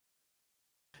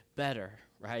better,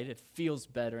 right? It feels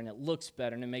better and it looks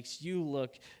better and it makes you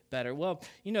look better. Well,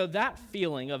 that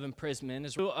feeling of imprisonment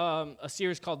is a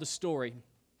series called The Story.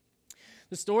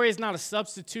 The story is not a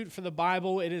substitute for the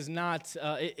Bible. It is not.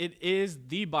 It is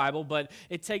the Bible, but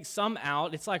it takes some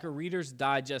out. It's like a Reader's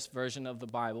Digest version of the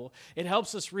Bible. It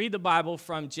helps us read the Bible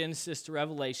from Genesis to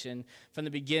Revelation, from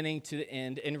the beginning to the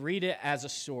end, and read it as a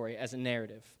story, as a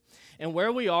narrative. And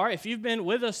where we are, if you've been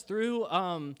with us through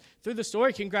the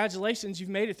story, congratulations, you've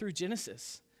made it through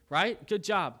Genesis. Right? Good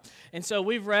job. And so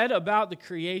we've read about the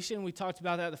creation. We talked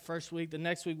about that the first week. The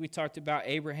next week we talked about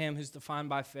Abraham, who's defined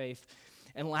by faith.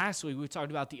 And last week, we talked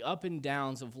about the up and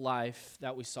downs of life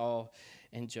that we saw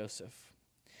in Joseph.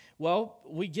 Well,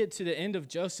 we get to the end of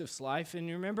Joseph's life, and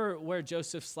you remember where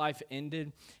Joseph's life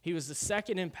ended? He was the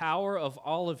second in power of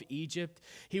all of Egypt.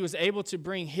 He was able to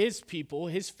bring his people,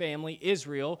 his family,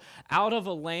 Israel, out of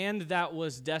a land that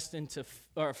was destined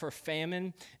for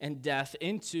famine and death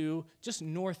into just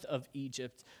north of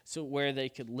Egypt, so where they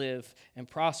could live and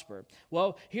prosper.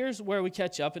 Well, here's where we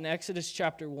catch up in Exodus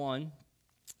chapter 1.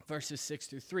 Verses 6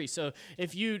 through 3. So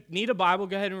if you need a Bible,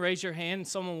 go ahead and raise your hand.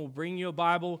 Someone will bring you a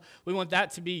Bible. We want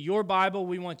that to be your Bible.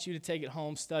 We want you to take it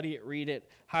home, study it, read it,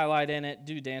 highlight in it,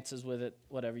 do dances with it,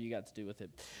 whatever you got to do with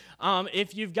it.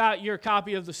 If you've got your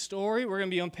copy of the story, we're going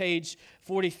to be on page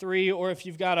 43. Or if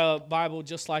you've got a Bible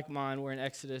just like mine, we're in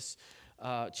Exodus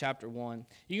chapter 1.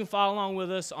 You can follow along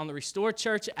with us on the Restore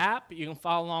Church app. You can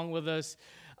follow along with us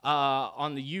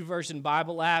on the YouVersion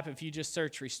Bible app. If you just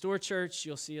search Restore Church,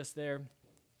 you'll see us there.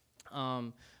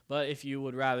 But if you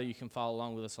would rather, you can follow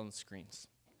along with us on the screens.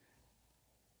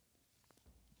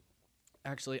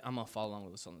 Actually, I'm going to follow along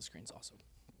with us on the screens also.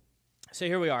 So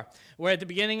here we are. We're at the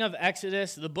beginning of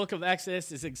Exodus. The book of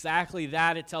Exodus is exactly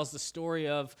that. It tells the story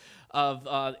of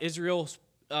Israel,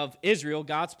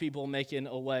 God's people making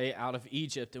a way out of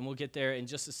Egypt. And we'll get there in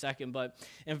just a second. But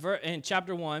in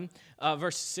chapter 1,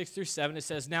 verses 6 through 7, it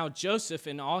says, "Now Joseph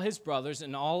and all his brothers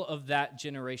and all of that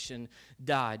generation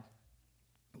died.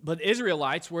 But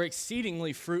Israelites were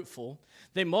exceedingly fruitful.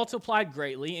 They multiplied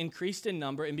greatly, increased in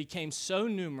number, and became so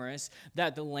numerous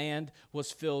that the land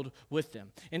was filled with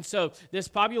them." And so this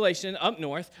population up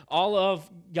north, all of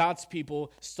God's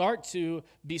people, start to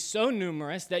be so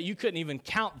numerous that you couldn't even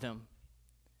count them.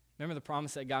 Remember the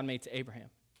promise that God made to Abraham.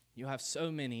 You'll have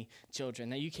so many children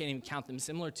that you can't even count them,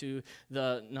 similar to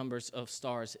the numbers of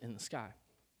stars in the sky.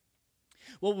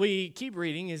 What we keep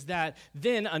reading is that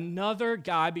then another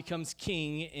guy becomes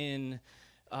king in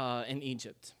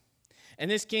Egypt.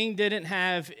 And this king didn't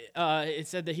have, it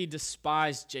said that he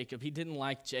despised Jacob. He didn't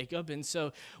like Jacob. And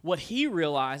so what he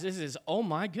realizes is, oh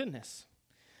my goodness,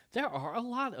 there are a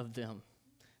lot of them.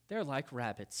 They're like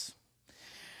rabbits.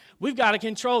 We've got to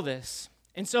control this.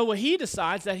 And so what he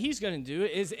decides that he's going to do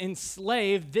is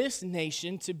enslave this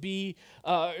nation to be,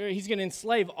 he's going to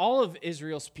enslave all of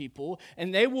Israel's people,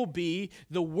 and they will be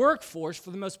the workforce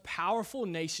for the most powerful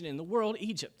nation in the world,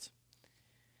 Egypt.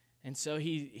 And so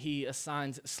he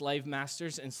assigns slave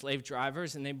masters and slave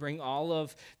drivers, and they bring all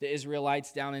of the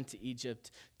Israelites down into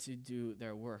Egypt to do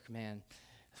their work. Man,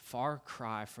 far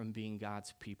cry from being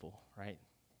God's people, right?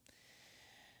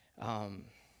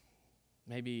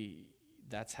 Maybe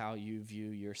that's how you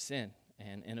view your sin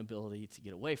and inability to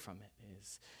get away from it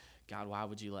is, God, why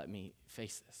would you let me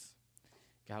face this?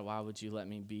 God, why would you let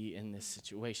me be in this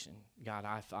situation? God,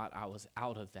 I thought I was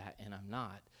out of that, and I'm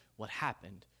not. What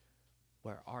happened?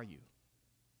 Where are you?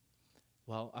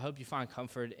 Well, I hope you find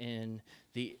comfort in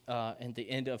the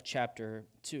end of chapter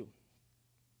 2.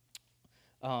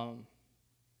 No,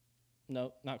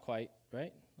 not quite,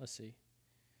 right? Let's see.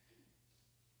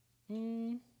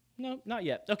 No, not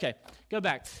yet. Okay, go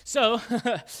back. So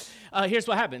here's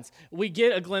what happens. We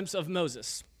get a glimpse of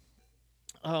Moses.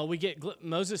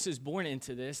 Moses is born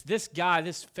into this. This guy,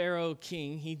 this Pharaoh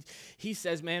king, he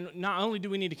says, man, not only do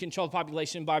we need to control the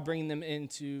population by bringing them in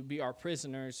to be our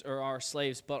prisoners or our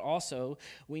slaves, but also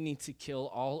we need to kill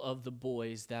all of the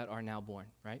boys that are now born,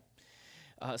 right?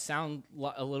 Sound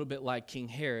a little bit like King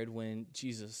Herod when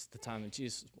the time that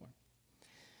Jesus was born.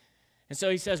 And so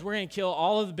he says, we're going to kill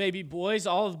all of the baby boys.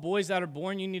 All of the boys that are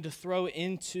born, you need to throw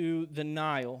into the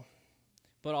Nile.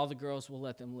 But all the girls will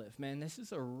let them live. Man, this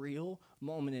is a real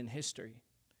moment in history.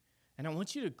 And I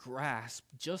want you to grasp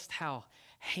just how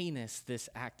heinous this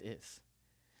act is.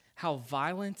 How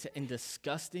violent and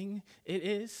disgusting it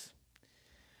is.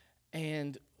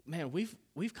 And man,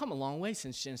 we've come a long way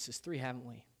since Genesis 3, haven't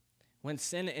we? When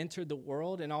sin entered the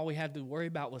world and all we had to worry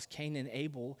about was Cain and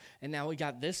Abel, and now we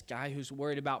got this guy who's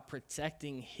worried about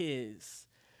protecting his,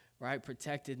 right,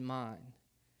 protected mine.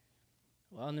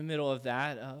 Well, in the middle of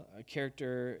that, a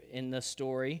character in the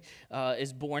story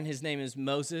is born. His name is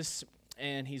Moses,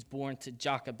 and he's born to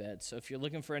Jochebed. So if you're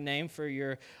looking for a name for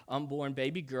your unborn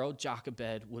baby girl,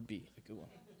 Jochebed would be a good one.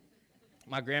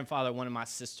 My grandfather wanted my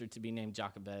sister to be named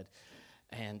Jochebed,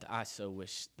 and I so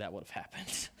wish that would have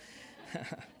happened.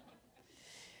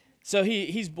 So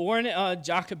he's born,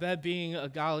 Jochebed, being a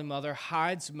godly mother,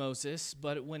 hides Moses,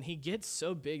 but when he gets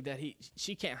so big that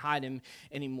she can't hide him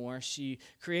anymore, she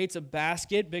creates a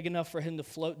basket big enough for him to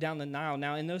float down the Nile.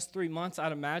 Now, in those 3 months,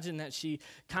 I'd imagine that she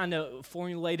kind of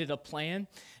formulated a plan,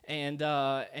 and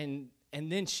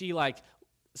then she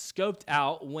scoped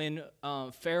out when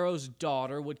Pharaoh's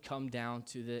daughter would come down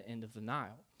to the end of the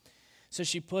Nile. So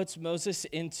she puts Moses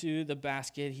into the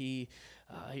basket. He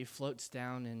floats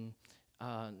down, and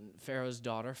Pharaoh's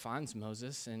daughter finds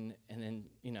Moses, and then,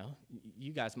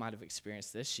 you guys might have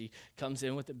experienced this. She comes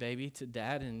in with the baby to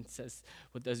dad and says,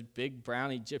 with those big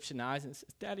brown Egyptian eyes, and says,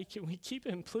 "Daddy, can we keep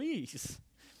him, please?"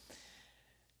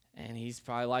 And he's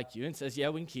probably like you and says, "Yeah,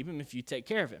 we can keep him if you take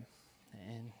care of him."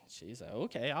 And she's like,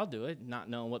 "Okay, I'll do it," not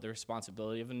knowing what the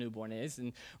responsibility of a newborn is,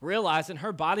 and realizing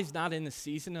her body's not in the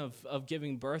season of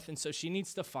giving birth, and so she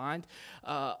needs to find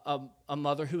a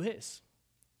mother who is.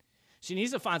 She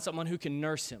needs to find someone who can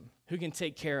nurse him, who can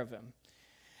take care of him.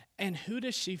 And who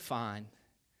does she find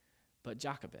but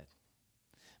Jochebed,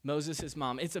 Moses'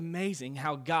 mom? It's amazing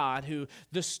how God, who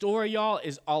the story, y'all,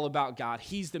 is all about God.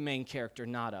 He's the main character,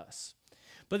 not us.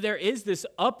 But there is this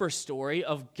upper story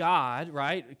of God,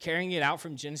 right, carrying it out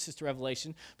from Genesis to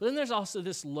Revelation. But then there's also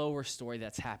this lower story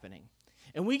that's happening.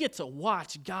 And we get to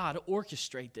watch God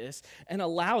orchestrate this and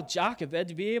allow Jochebed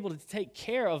to be able to take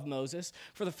care of Moses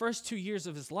for the first 2 years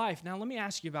of his life. Now, let me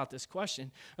ask you about this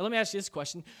question, or let me ask you this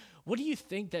question. What do you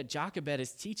think that Jochebed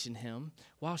is teaching him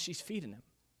while she's feeding him,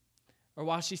 or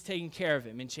while she's taking care of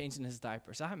him and changing his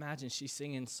diapers? I imagine she's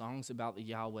singing songs about the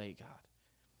Yahweh God.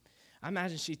 I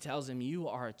imagine she tells him, "You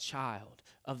are a child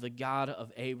of the God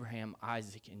of Abraham,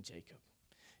 Isaac, and Jacob.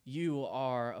 You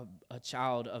are a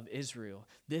child of Israel.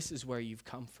 This is where you've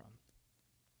come from."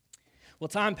 Well,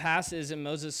 time passes, and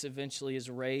Moses eventually is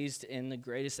raised in the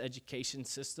greatest education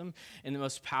system, in the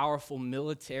most powerful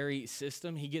military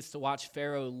system. He gets to watch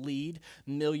Pharaoh lead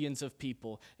millions of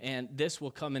people, and this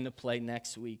will come into play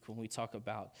next week when we talk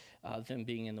about them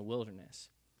being in the wilderness.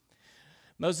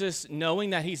 Moses,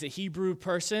 knowing that he's a Hebrew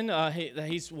person, that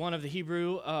he's one of the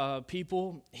Hebrew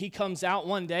people, he comes out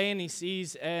one day and he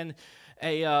sees an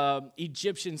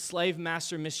Egyptian slave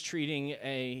master mistreating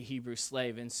a Hebrew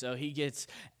slave, and so he gets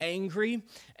angry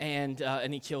and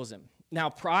he kills him. Now,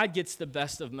 pride gets the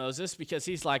best of Moses because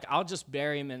he's like, "I'll just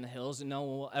bury him in the hills and no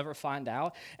one will ever find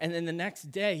out." And then the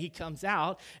next day he comes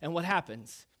out, and what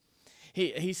happens?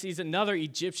 He sees another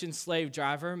Egyptian slave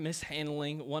driver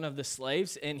mishandling one of the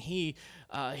slaves, and he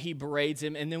berates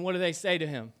him. And then what do they say to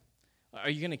him?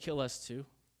 "Are you going to kill us too?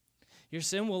 Your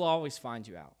sin will always find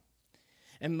you out."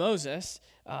 And Moses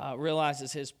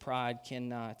realizes his pride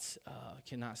cannot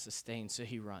sustain, so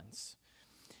he runs.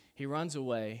 He runs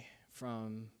away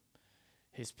from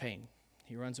his pain.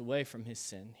 He runs away from his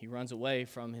sin. He runs away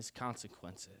from his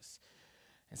consequences.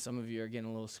 And some of you are getting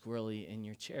a little squirrely in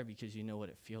your chair because you know what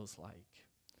it feels like.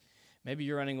 Maybe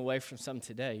you're running away from some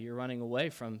today. You're running away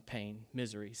from pain,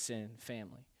 misery, sin,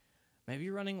 family. Maybe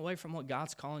you're running away from what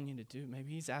God's calling you to do.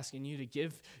 Maybe he's asking you to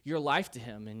give your life to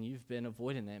him, and you've been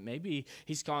avoiding that. Maybe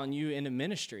he's calling you into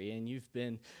ministry, and you've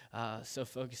been so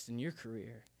focused in your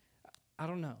career. I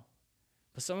don't know.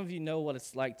 But some of you know what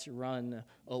it's like to run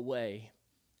away.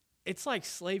 It's like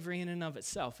slavery in and of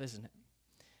itself, isn't it?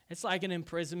 It's like an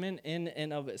imprisonment in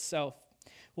and of itself.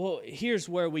 Well, here's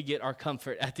where we get our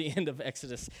comfort at the end of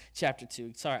Exodus chapter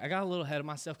 2. Sorry, I got a little ahead of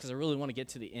myself because I really want to get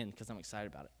to the end because I'm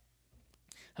excited about it.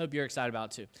 Hope you're excited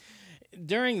about it too.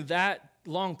 During that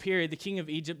long period, the king of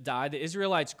Egypt died. The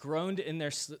Israelites groaned in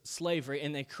their slavery,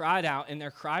 and they cried out, and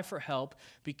their cry for help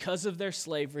because of their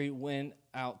slavery went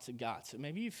out to God. So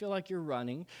maybe you feel like you're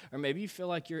running, or maybe you feel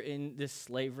like you're in this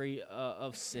slavery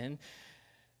of sin.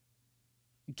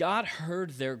 God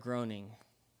heard their groaning,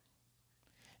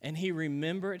 and he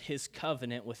remembered his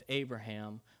covenant with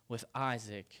Abraham, with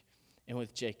Isaac, and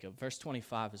with Jacob. Verse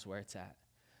 25 is where it's at.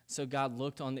 So God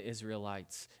looked on the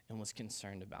Israelites and was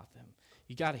concerned about them.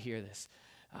 You got to hear this.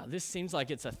 This seems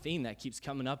like it's a theme that keeps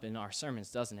coming up in our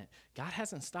sermons, doesn't it? God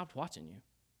hasn't stopped watching you.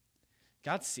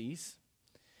 God sees.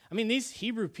 I mean, these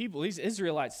Hebrew people, these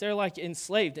Israelites, they're like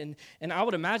enslaved. And I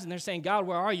would imagine they're saying, "God,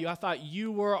 where are you? I thought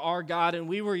you were our God and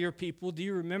we were your people. Do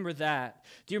you remember that?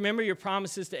 Do you remember your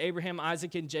promises to Abraham,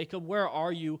 Isaac, and Jacob? Where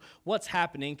are you? What's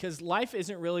happening? Because life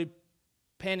isn't really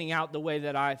panning out the way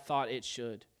that I thought it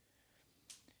should."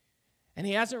 And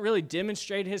he hasn't really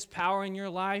demonstrated his power in your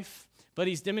life, but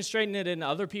he's demonstrating it in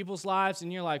other people's lives.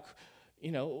 And you're like,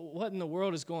 what in the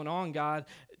world is going on, God?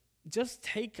 Just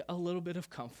take a little bit of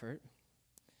comfort.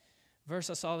 Verse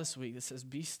I saw this week that says,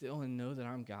 be still and know that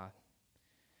I'm God.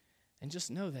 And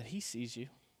just know that he sees you.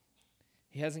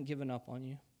 He hasn't given up on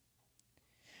you.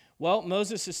 Well,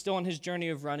 Moses is still on his journey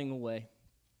of running away.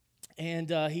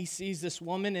 And he sees this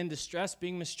woman in distress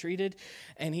being mistreated,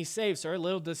 and he saves her.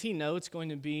 Little does he know it's going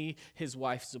to be his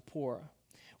wife Zipporah.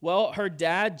 Well, her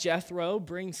dad, Jethro,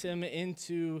 brings him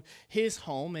into his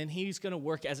home, and he's going to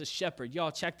work as a shepherd.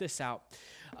 Y'all, check this out.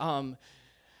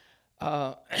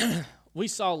 We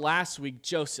saw last week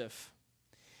Joseph.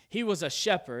 He was a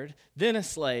shepherd, then a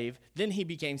slave, then he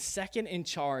became second in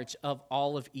charge of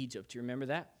all of Egypt. Do you remember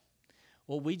that?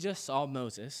 Well, we just saw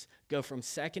Moses go from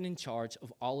second in charge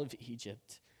of all of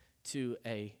Egypt to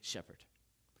a shepherd.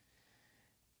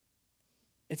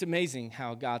 It's amazing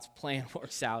how God's plan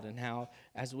works out, and how,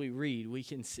 as we read, we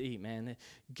can see, man,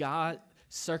 God,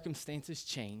 circumstances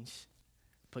change,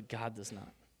 but God does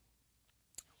not.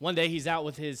 One day he's out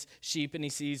with his sheep and he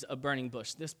sees a burning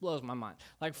bush. This blows my mind.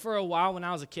 Like, for a while when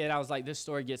I was a kid, I was like, this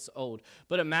story gets old.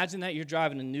 But imagine that you're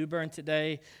driving to New Bern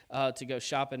today to go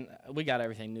shopping. We got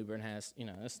everything New Bern has.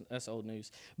 That's old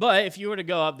news. But if you were to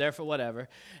go up there for whatever,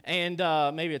 and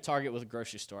maybe a Target with a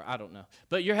grocery store, I don't know.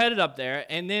 But you're headed up there,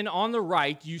 and then on the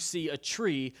right, you see a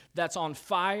tree that's on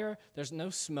fire. There's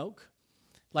no smoke.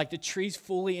 Like, the tree's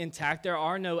fully intact. There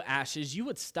are no ashes. You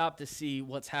would stop to see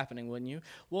what's happening, wouldn't you?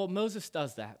 Well, Moses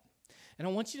does that. And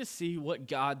I want you to see what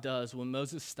God does when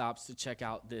Moses stops to check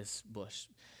out this bush.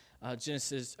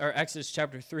 Exodus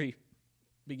chapter 3,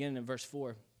 beginning in verse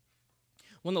 4.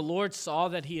 When the Lord saw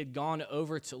that he had gone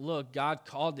over to look, God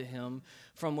called to him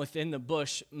from within the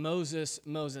bush, Moses,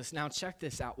 Moses. Now check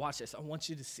this out. Watch this. I want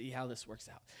you to see how this works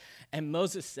out. And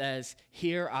Moses says,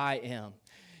 here I am.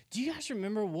 Do you guys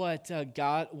remember what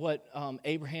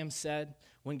Abraham said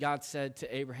when God said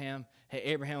to Abraham, hey,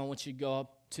 Abraham, I want you to go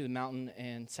up to the mountain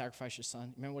and sacrifice your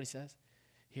son? Remember what he says?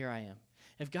 Here I am.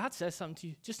 If God says something to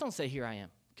you, just don't say, here I am,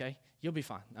 okay? You'll be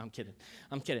fine. No, I'm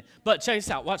kidding. But check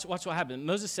this out. Watch what happened.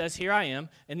 Moses says, here I am.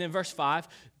 And then verse 5,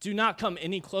 do not come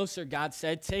any closer, God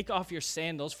said. Take off your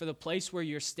sandals, for the place where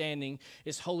you're standing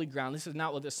is holy ground. This is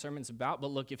not what this sermon's about,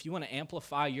 but look, if you want to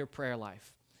amplify your prayer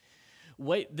life,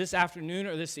 wait this afternoon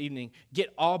or this evening,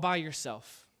 get all by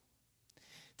yourself.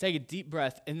 Take a deep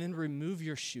breath and then remove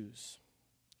your shoes.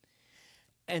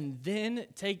 And then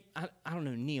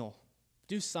kneel.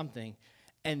 Do something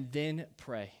and then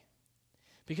pray.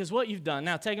 Because what you've done,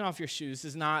 now taking off your shoes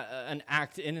is not an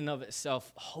act in and of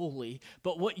itself holy,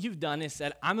 but what you've done is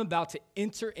said, I'm about to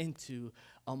enter into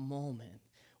a moment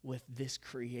with this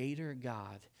creator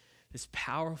God, this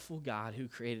powerful God who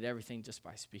created everything just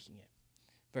by speaking it.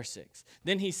 Verse 6,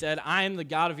 then he said, I am the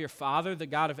God of your father, the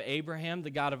God of Abraham, the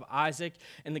God of Isaac,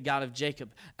 and the God of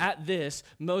Jacob. At this,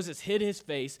 Moses hid his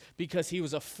face because he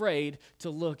was afraid to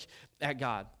look at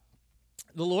God.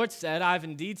 The Lord said, I have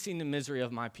indeed seen the misery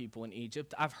of my people in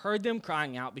Egypt. I've heard them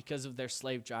crying out because of their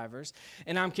slave drivers,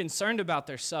 and I'm concerned about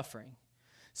their suffering.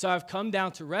 So I've come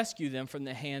down to rescue them from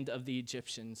the hand of the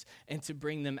Egyptians and to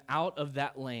bring them out of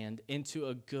that land into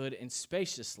a good and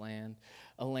spacious land,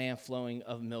 a land flowing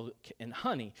of milk and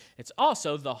honey. It's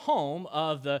also the home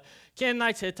of the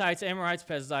Canaanites, Hittites, Amorites,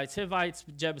 Perizzites, Hivites,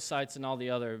 Jebusites, and all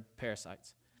the other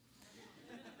parasites.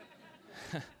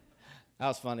 That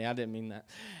was funny. I didn't mean that.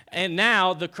 And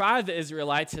now the cry of the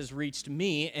Israelites has reached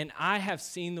me, and I have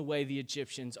seen the way the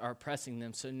Egyptians are oppressing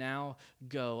them. So now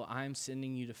go. I'm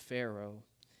sending you to Pharaoh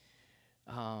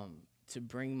to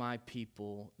bring my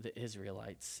people, the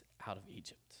Israelites, out of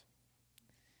Egypt.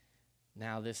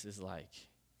 Now this is like,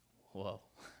 whoa,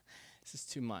 this is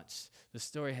too much. The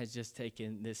story has just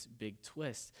taken this big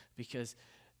twist because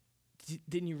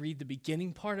didn't you read the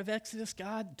beginning part of Exodus,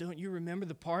 God? Don't you remember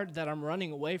the part that I'm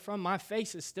running away from? My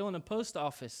face is still in the post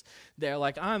office there,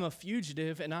 like I'm a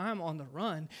fugitive and I'm on the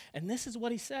run. And this is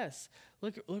what he says.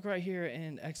 Look right here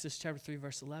in Exodus chapter 3,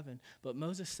 verse 11. But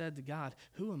Moses said to God,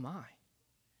 who am I?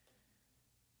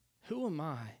 Who am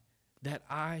I that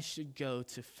I should go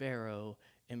to Pharaoh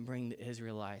and bring the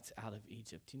Israelites out of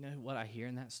Egypt? You know what I hear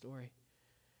in that story?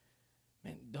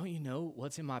 Man, don't you know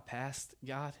what's in my past,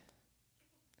 God?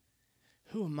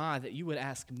 Who am I that you would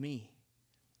ask me?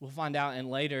 We'll find out in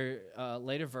later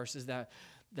verses that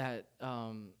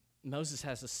Moses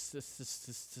has a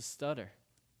stutter.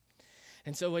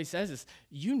 And so what he says is,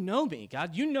 you know me,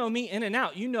 God. You know me in and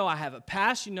out. You know I have a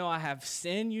past. You know I have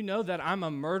sin. You know that I'm a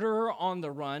murderer on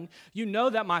the run. You know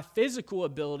that my physical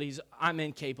abilities, I'm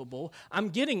incapable. I'm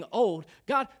getting old.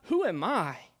 God, who am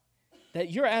I that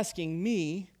you're asking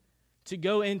me to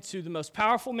go into the most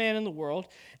powerful man in the world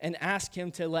and ask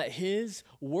him to let his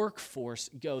workforce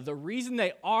go. The reason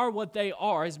they are what they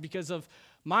are is because of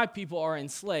my people are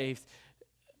enslaved.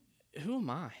 Who am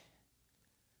I?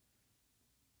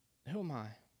 Who am I?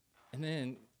 And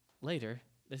then later,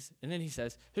 and then he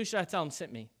says, who should I tell him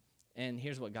sent me? And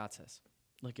here's what God says.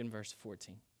 Look in verse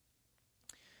 14.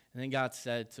 And then God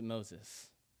said to Moses,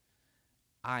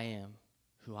 I am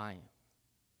who I am.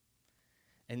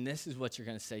 And this is what you're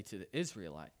going to say to the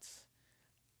Israelites.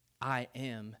 I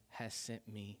am has sent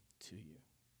me to you.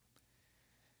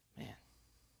 Man.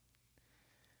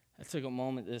 I took a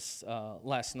moment this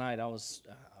last night. I was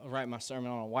writing my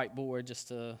sermon on a whiteboard just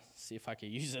to see if I could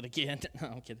use it again. No,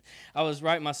 I'm kidding. I was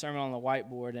writing my sermon on the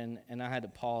whiteboard, and I had to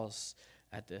pause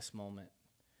at this moment.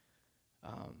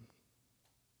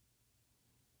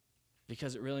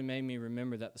 Because it really made me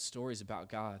remember that the story is about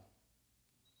God.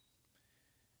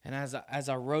 And as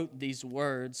I wrote these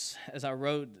words, as I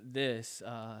wrote this,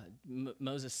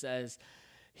 Moses says,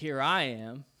 here I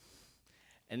am.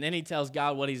 And then he tells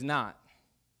God what he's not.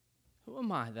 Who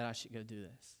am I that I should go do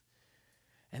this?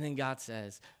 And then God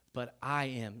says, but I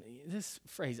am. This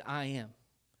phrase, I am.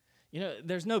 You know,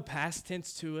 there's no past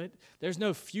tense to it. There's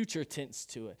no future tense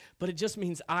to it. But it just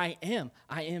means I am.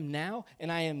 I am now,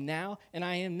 and I am now, and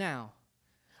I am now.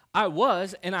 I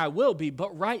was, and I will be,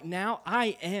 but right now,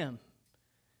 I am.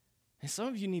 And some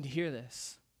of you need to hear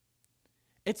this.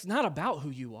 It's not about who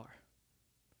you are.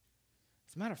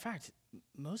 As a matter of fact,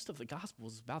 most of the gospel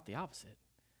is about the opposite.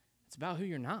 It's about who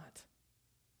you're not.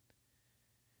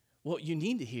 What you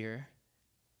need to hear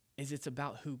is it's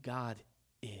about who God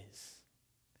is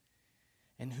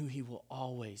and who he will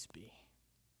always be.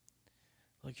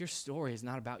 Look, your story is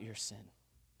not about your sin.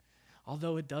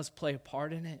 Although it does play a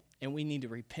part in it, and we need to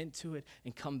repent to it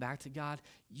and come back to God,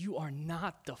 you are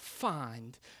not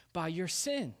defined by your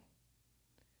sin.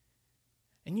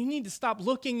 And you need to stop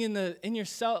looking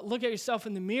look at yourself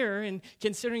in the mirror and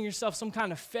considering yourself some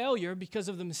kind of failure because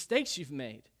of the mistakes you've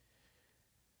made.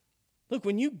 Look,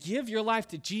 when you give your life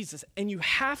to Jesus, and you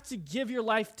have to give your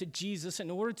life to Jesus in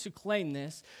order to claim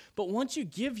this, but once you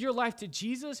give your life to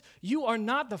Jesus, you are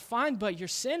not defined by your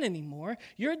sin anymore.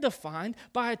 You're defined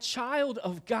by a child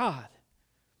of God.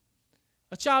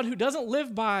 A child who doesn't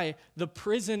live by the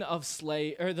prison of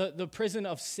the prison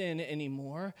of sin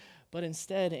anymore, but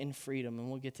instead in freedom. And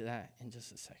we'll get to that in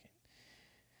just a second.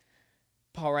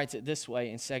 Paul writes it this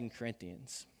way in 2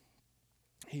 Corinthians.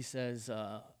 He says,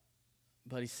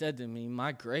 but he said to me,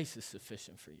 my grace is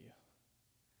sufficient for you.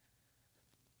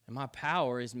 And my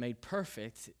power is made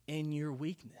perfect in your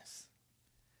weakness.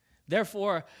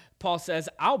 Therefore, Paul says,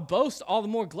 I'll boast all the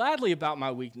more gladly about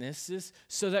my weaknesses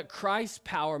so that Christ's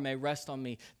power may rest on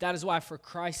me. That is why, for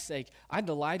Christ's sake, I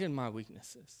delight in my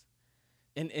weaknesses,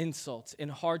 in insults, in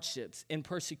hardships, in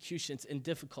persecutions, in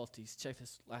difficulties. Check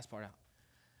this last part out.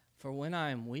 For when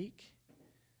I am weak,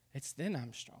 it's then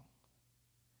I'm strong.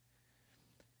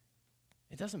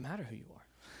 It doesn't matter who you are.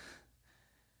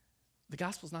 The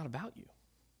gospel's not about you.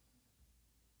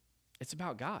 It's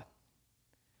about God.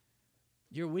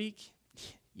 You're weak?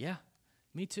 Yeah,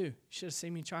 me too. You should have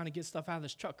seen me trying to get stuff out of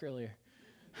this truck earlier.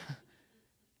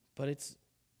 But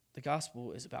the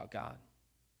gospel is about God,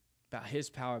 about his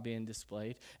power being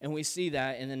displayed. And we see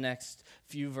that in the next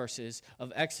few verses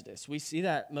of Exodus. We see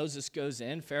that Moses goes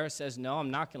in. Pharaoh says, no, I'm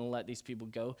not going to let these people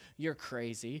go. You're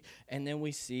crazy. And then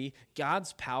we see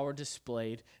God's power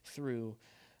displayed through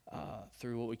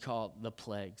what we call the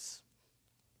plagues.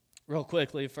 Real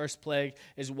quickly, the first plague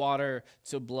is water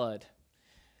to blood.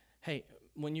 Hey,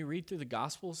 when you read through the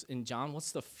Gospels in John,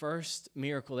 what's the first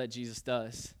miracle that Jesus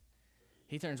does?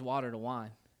 He turns water to wine.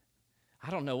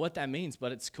 I don't know what that means,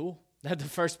 but it's cool that the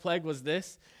first plague was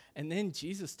this. And then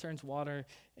Jesus turns water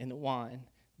into wine,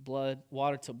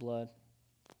 water to blood,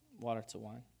 water to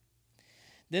wine.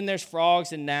 Then there's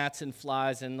frogs and gnats and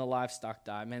flies, and the livestock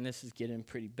die. Man, this is getting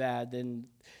pretty bad. Then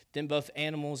both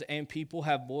animals and people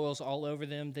have boils all over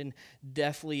them. Then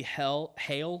deathly hail.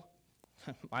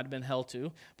 Might have been hell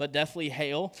too, but definitely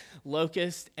hail,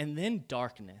 locust, and then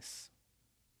darkness.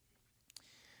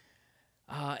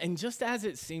 And just as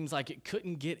it seems like it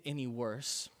couldn't get any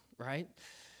worse, right?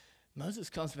 Moses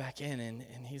comes back in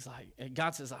and he's like,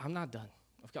 God says, I'm not done.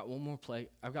 I've got one more plague.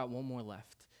 I've got one more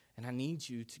left. And I need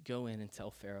you to go in and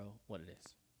tell Pharaoh what it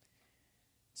is.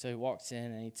 So he walks in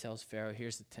and he tells Pharaoh,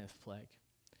 here's the 10th plague.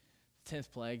 The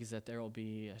 10th plague is that there will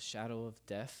be a shadow of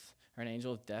death, or an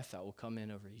angel of death that will come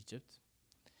in over Egypt.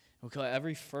 We'll kill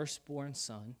every firstborn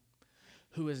son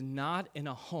who is not in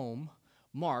a home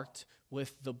marked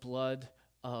with the blood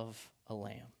of a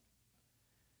lamb.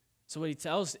 So what he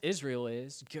tells Israel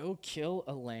is, go kill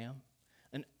a lamb,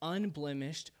 an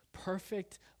unblemished,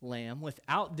 perfect lamb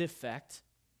without defect.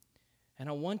 And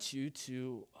I want you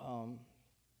to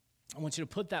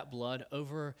put that blood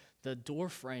over the door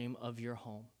frame of your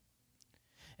home.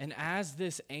 And as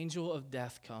this angel of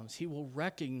death comes, he will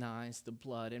recognize the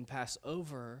blood and pass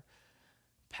over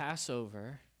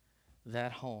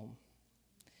that home.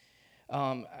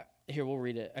 Here, we'll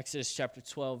read it. Exodus chapter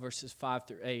 12, verses 5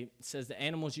 through 8. It says, the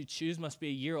animals you choose must be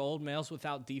a year old, males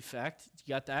without defect.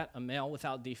 You got that? A male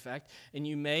without defect. And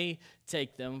you may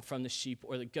take them from the sheep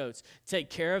or the goats. Take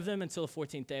care of them until the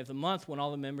 14th day of the month, when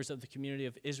all the members of the community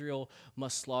of Israel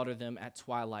must slaughter them at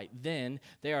twilight. Then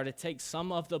they are to take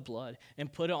some of the blood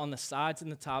and put it on the sides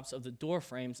and the tops of the door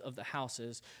frames of the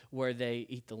houses where they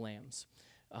eat the lambs.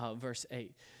 Verse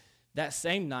 8. That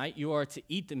same night you are to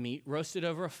eat the meat roasted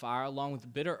over a fire along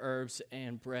with bitter herbs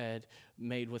and bread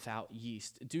made without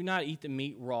yeast. Do not eat the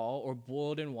meat raw or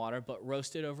boiled in water, but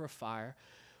roasted over a fire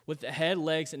with the head,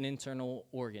 legs, and internal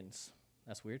organs.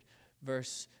 That's weird.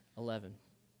 Verse 11.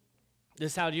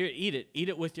 This is how you eat it. Eat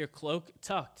it with your cloak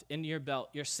tucked into your belt,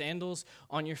 your sandals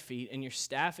on your feet, and your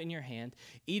staff in your hand.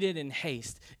 Eat it in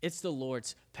haste. It's the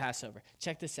Lord's Passover.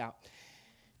 Check this out.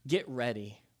 Get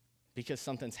ready because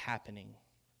something's happening.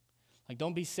 Like,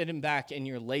 don't be sitting back in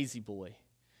your lazy boy,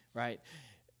 right?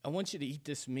 I want you to eat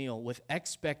this meal with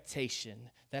expectation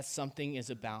that something is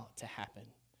about to happen.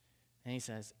 And he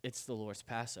says, it's the Lord's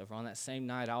Passover. On that same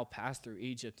night, I'll pass through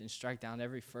Egypt and strike down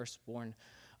every firstborn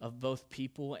of both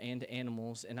people and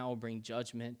animals, and I will bring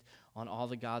judgment on all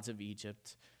the gods of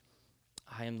Egypt.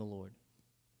 I am the Lord.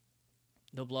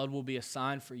 The blood will be a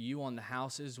sign for you on the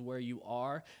houses where you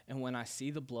are, and when I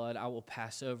see the blood, I will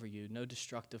pass over you. No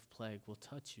destructive plague will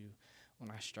touch you when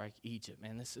I strike Egypt.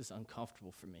 Man, this is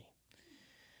uncomfortable for me.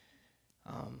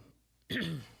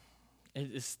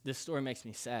 This story makes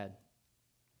me sad.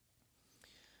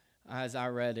 As I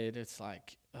read it, it's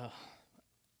like,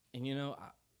 and you know,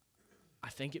 I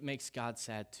think it makes God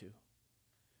sad too.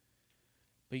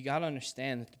 But you got to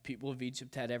understand that the people of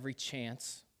Egypt had every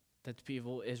chance that the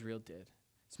people of Israel did.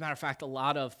 As a matter of fact, a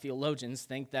lot of theologians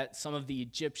think that some of the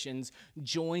Egyptians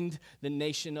joined the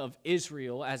nation of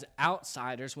Israel as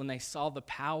outsiders when they saw the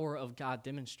power of God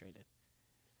demonstrated.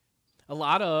 A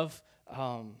lot of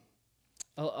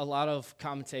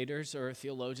commentators or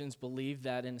theologians believe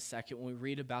that in a second, when we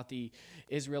read about the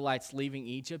Israelites leaving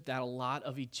Egypt, that a lot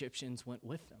of Egyptians went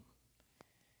with them.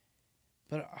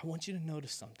 But I want you to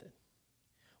notice something.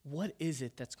 What is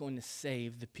it that's going to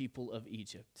save the people of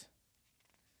Egypt?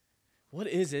 What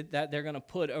is it that they're going to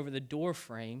put over the door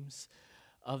frames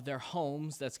of their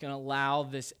homes that's going to allow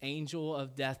this angel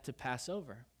of death to pass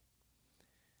over?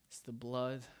 It's the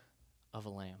blood of a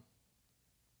lamb.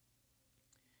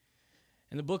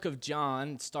 In the book of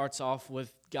John, it starts off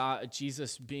with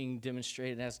Jesus being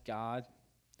demonstrated as God.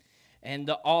 And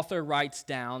the author writes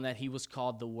down that he was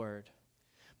called the Word.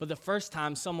 But the first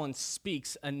time someone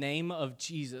speaks a name of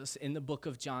Jesus in the book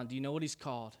of John, do you know what he's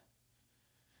called?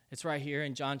 It's right here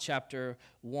in John chapter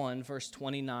 1, verse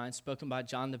 29, spoken by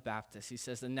John the Baptist. He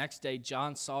says, the next day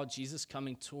John saw Jesus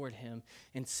coming toward him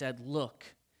and said, look,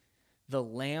 the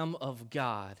Lamb of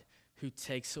God who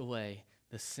takes away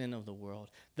the sin of the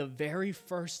world. The very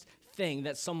first thing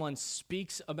that someone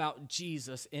speaks about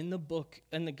Jesus in the book,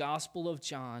 in the Gospel of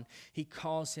John, he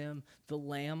calls him the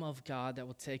Lamb of God that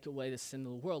will take away the sin of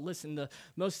the world. Listen, the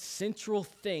most central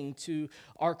thing to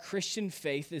our Christian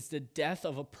faith is the death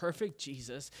of a perfect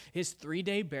Jesus, his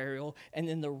 3-day burial, and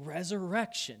then the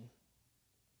resurrection.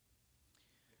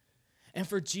 And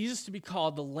for Jesus to be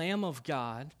called the Lamb of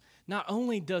God, not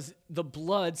only does the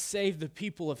blood save the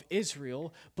people of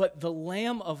Israel, but the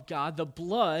Lamb of God, the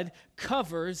blood,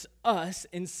 covers us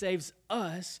and saves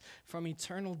us from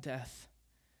eternal death.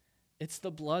 It's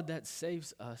the blood that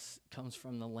saves us, comes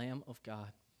from the Lamb of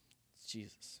God. It's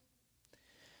Jesus.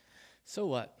 So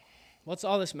what? What's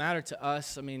all this matter to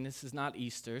us? I mean, this is not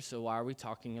Easter, so why are we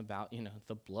talking about,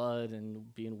 the blood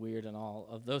and being weird and all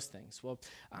of those things? Well,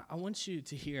 I want you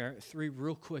to hear 3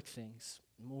 real quick things.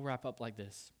 We'll wrap up like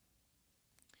this.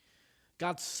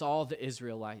 God saw the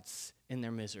Israelites in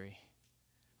their misery.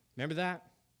 Remember that?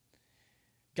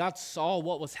 God saw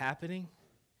what was happening.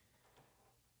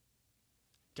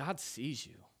 God sees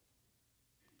you.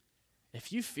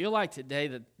 If you feel like today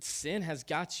that sin has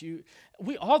got you,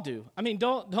 we all do. I mean,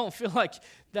 don't feel like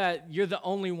that you're the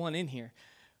only one in here.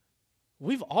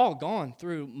 We've all gone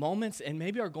through moments, and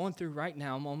maybe are going through right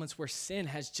now, moments where sin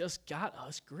has just got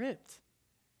us gripped.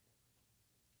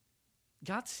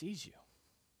 God sees you.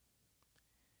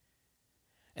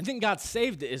 And then God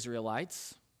saved the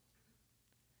Israelites,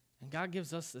 and God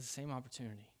gives us the same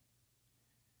opportunity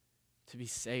to be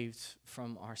saved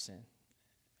from our sin.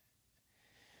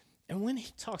 And when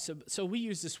he talks about, so we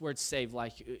use this word saved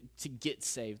like to get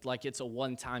saved, like it's a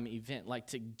one-time event, like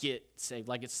to get saved,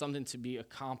 like it's something to be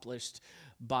accomplished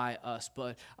by us.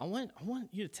 But I want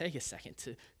you to take a second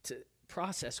to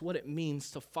process what it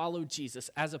means to follow Jesus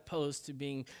as opposed to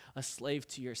being a slave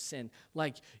to your sin.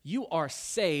 Like, you are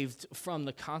saved from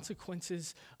the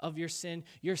consequences of your sin.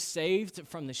 You're saved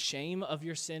from the shame of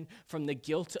your sin, from the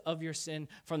guilt of your sin,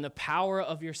 from the power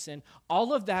of your sin.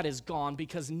 All of that is gone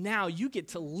because now you get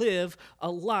to live a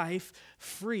life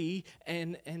free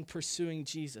and pursuing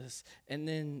Jesus. And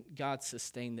then God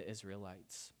sustained the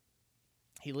Israelites.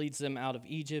 He leads them out of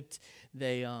Egypt.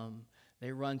 They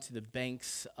run to the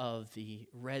banks of the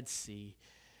Red Sea,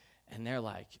 and they're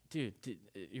like, dude,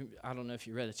 I don't know if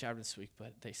you read the chapter this week,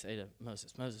 but they say to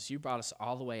Moses, you brought us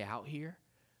all the way out here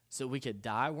so we could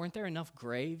die? Weren't there enough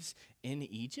graves in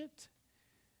Egypt?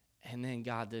 And then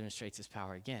God demonstrates his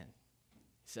power again.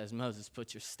 He says, Moses,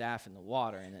 put your staff in the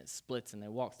water, and it splits, and they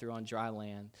walk through on dry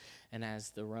land, and as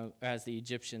the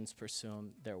Egyptians pursue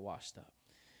them, they're washed up.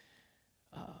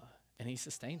 And he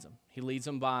sustains them. He leads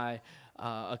them by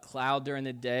a cloud during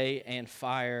the day and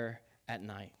fire at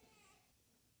night.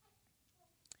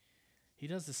 He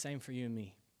does the same for you and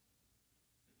me.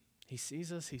 He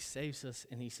sees us, he saves us,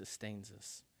 and he sustains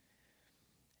us.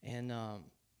 And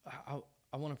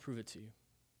I want to prove it to you.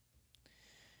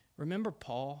 Remember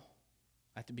Paul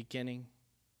at the beginning?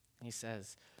 He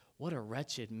says, what a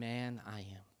wretched man I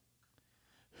am.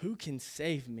 Who can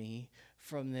save me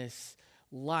from this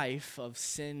life of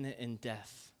sin and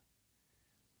death?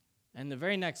 And the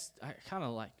very next, I kind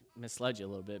of like misled you a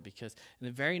little bit, because in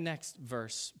the very next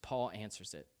verse, Paul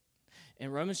answers it.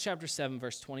 In Romans chapter 7,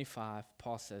 verse 25,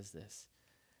 Paul says this: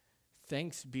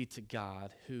 thanks be to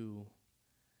God who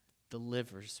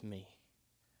delivers me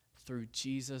through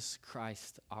Jesus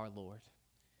Christ our Lord.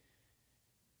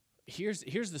 Here's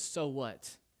the so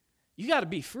what. You got to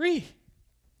be free.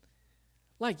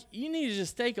 Like, you need to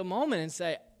just take a moment and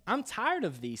say, I'm tired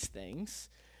of these things.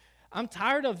 I'm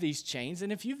tired of these chains.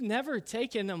 And if you've never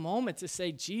taken a moment to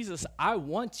say, Jesus, I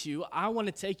want you. I want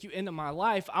to take you into my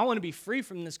life. I want to be free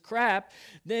from this crap.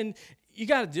 Then you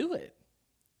got to do it.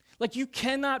 Like, you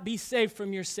cannot be saved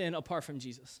from your sin apart from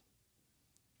Jesus.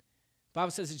 The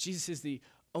Bible says that Jesus is the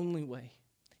only way.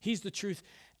 He's the truth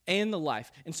and the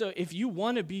life. And so if you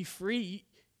want to be free,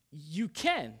 you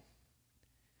can.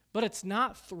 But it's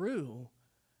not through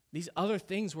these other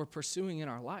things we're pursuing in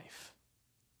our life.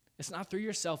 It's not through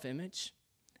your self-image.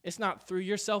 It's not through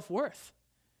your self-worth.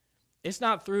 It's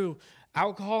not through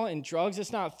alcohol and drugs.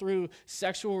 It's not through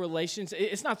sexual relations.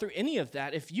 It's not through any of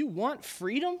that. If you want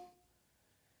freedom,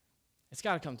 it's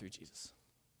got to come through Jesus.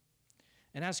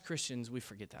 And as Christians, we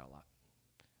forget that a lot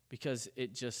because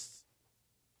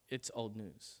it's old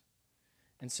news.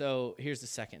 And so here's the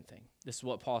second thing. This is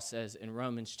what Paul says in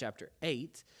Romans chapter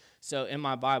 8. So in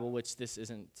my Bible, which this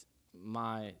isn't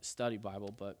my study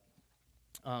Bible, but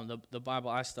the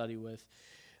Bible I study with,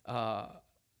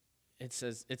 it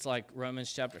says, it's like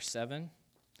Romans chapter 7.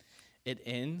 It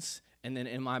ends, and then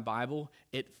in my Bible,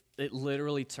 it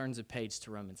literally turns a page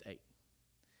to Romans 8.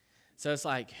 So it's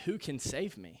like, who can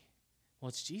save me? Well,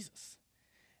 it's Jesus.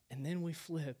 And then we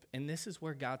flip, and this is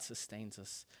where God sustains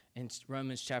us. In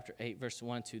Romans chapter 8, verse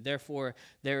 1 and 2, therefore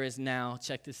there is now,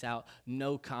 check this out,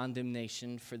 no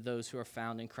condemnation for those who are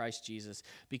found in Christ Jesus,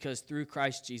 because through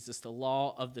Christ Jesus, the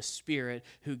law of the Spirit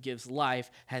who gives life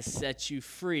has set you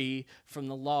free from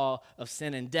the law of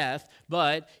sin and death.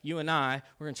 But you and I,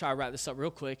 we're going to try to wrap this up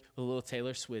real quick with a little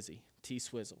Taylor Swizzy,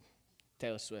 T-Swizzle,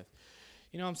 Taylor Swift.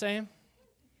 You know what I'm saying?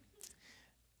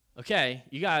 Okay,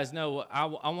 you guys know, I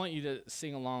want you to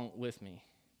sing along with me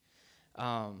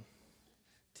to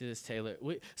this Taylor.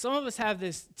 Some of us have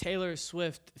this Taylor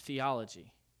Swift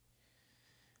theology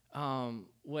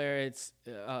where it's,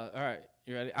 all right,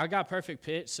 you ready? I got perfect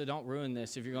pitch, so don't ruin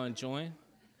this if you're going to join.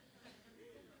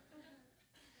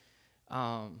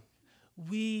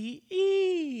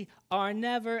 We are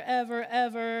never, ever,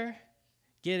 ever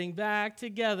getting back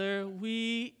together.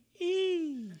 We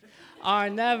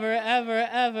are never, ever,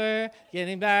 ever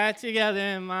getting back together.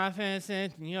 And my friends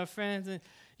and your friends. And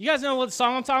you guys know what the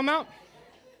song I'm talking about?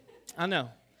 I know.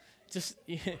 Just,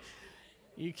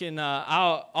 you can,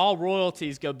 all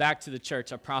royalties go back to the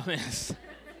church, I promise.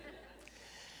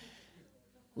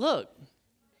 Look,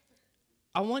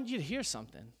 I want you to hear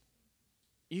something.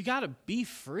 You got to be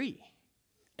free.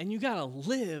 And you got to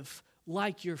live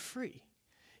like you're free.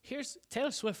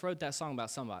 Taylor Swift wrote that song about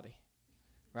somebody,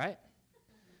 right?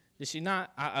 Did she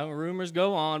not? Rumors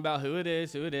go on about who it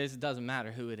is. It doesn't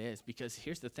matter who it is, because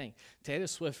here's the thing. Taylor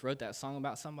Swift wrote that song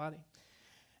about somebody,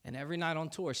 and every night on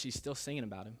tour, she's still singing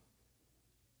about him.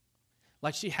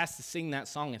 Like she has to sing that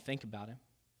song and think about him.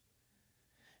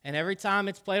 And every time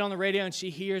it's played on the radio and she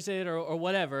hears it or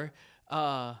whatever,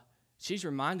 she's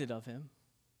reminded of him.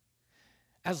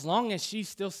 As long as she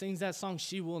still sings that song,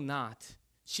 she will not.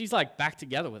 She's like back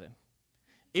together with him.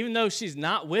 Even though she's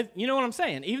not with, you know what I'm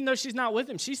saying? Even though she's not with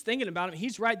him, she's thinking about him.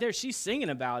 He's right there. She's singing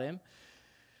about him.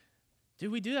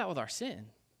 Do we do that with our sin?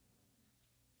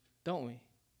 Don't we?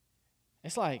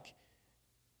 It's like,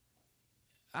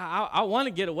 I want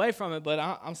to get away from it, but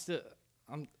I'm still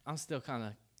kind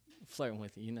of flirting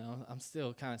with you, you know. I'm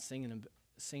still kind of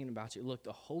singing about you. Look,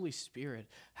 the Holy Spirit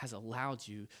has allowed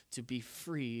you to be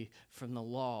free from the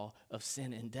law of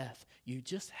sin and death. You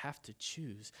just have to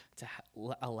choose to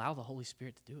allow the Holy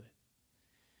Spirit to do it.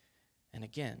 And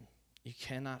again, you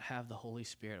cannot have the Holy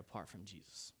Spirit apart from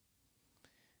Jesus.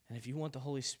 And if you want the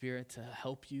Holy Spirit to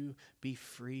help you be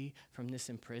free from this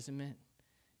imprisonment,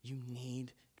 you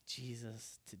need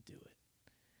Jesus to do it.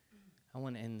 I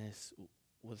want to end this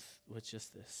with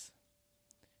just this.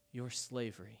 Your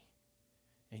slavery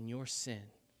and your sin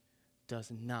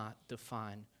does not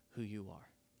define who you are.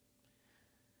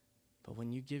 But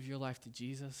when you give your life to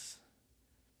Jesus,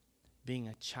 being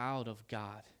a child of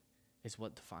God is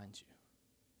what defines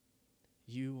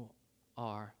you. You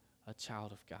are a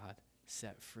child of God,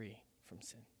 set free from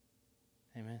sin.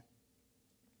 Amen.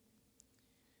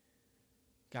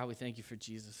 God, we thank you for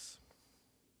Jesus.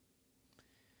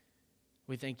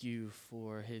 We thank you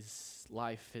for his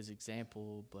life, his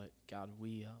example, but God,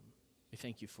 we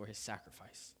thank you for his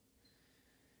sacrifice.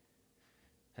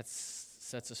 That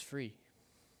sets us free.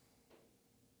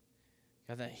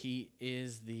 God, that he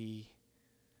is the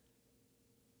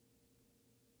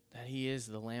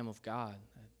Lamb of God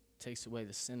that takes away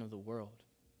the sin of the world.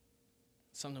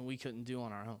 Something we couldn't do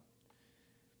on our own.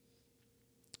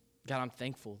 God, I'm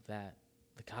thankful that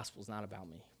the gospel is not about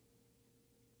me,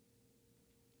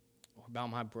 or about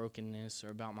my brokenness, or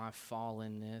about my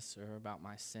fallenness, or about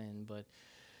my sin, but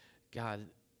God,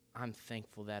 I'm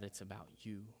thankful that it's about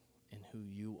you and who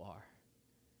you are.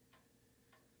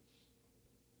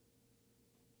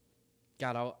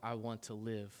 God, I want to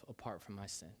live apart from my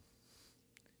sin.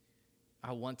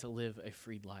 I want to live a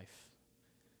freed life.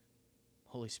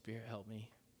 Holy Spirit, help me.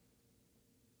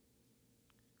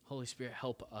 Holy Spirit,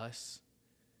 help us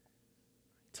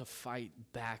to fight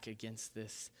back against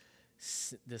this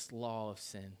law of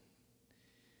sin.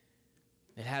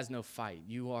 It has no fight.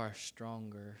 You are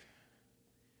stronger.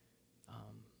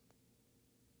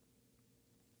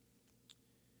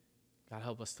 God,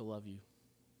 help us to love you.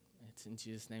 It's in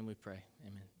Jesus' name we pray.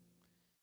 Amen.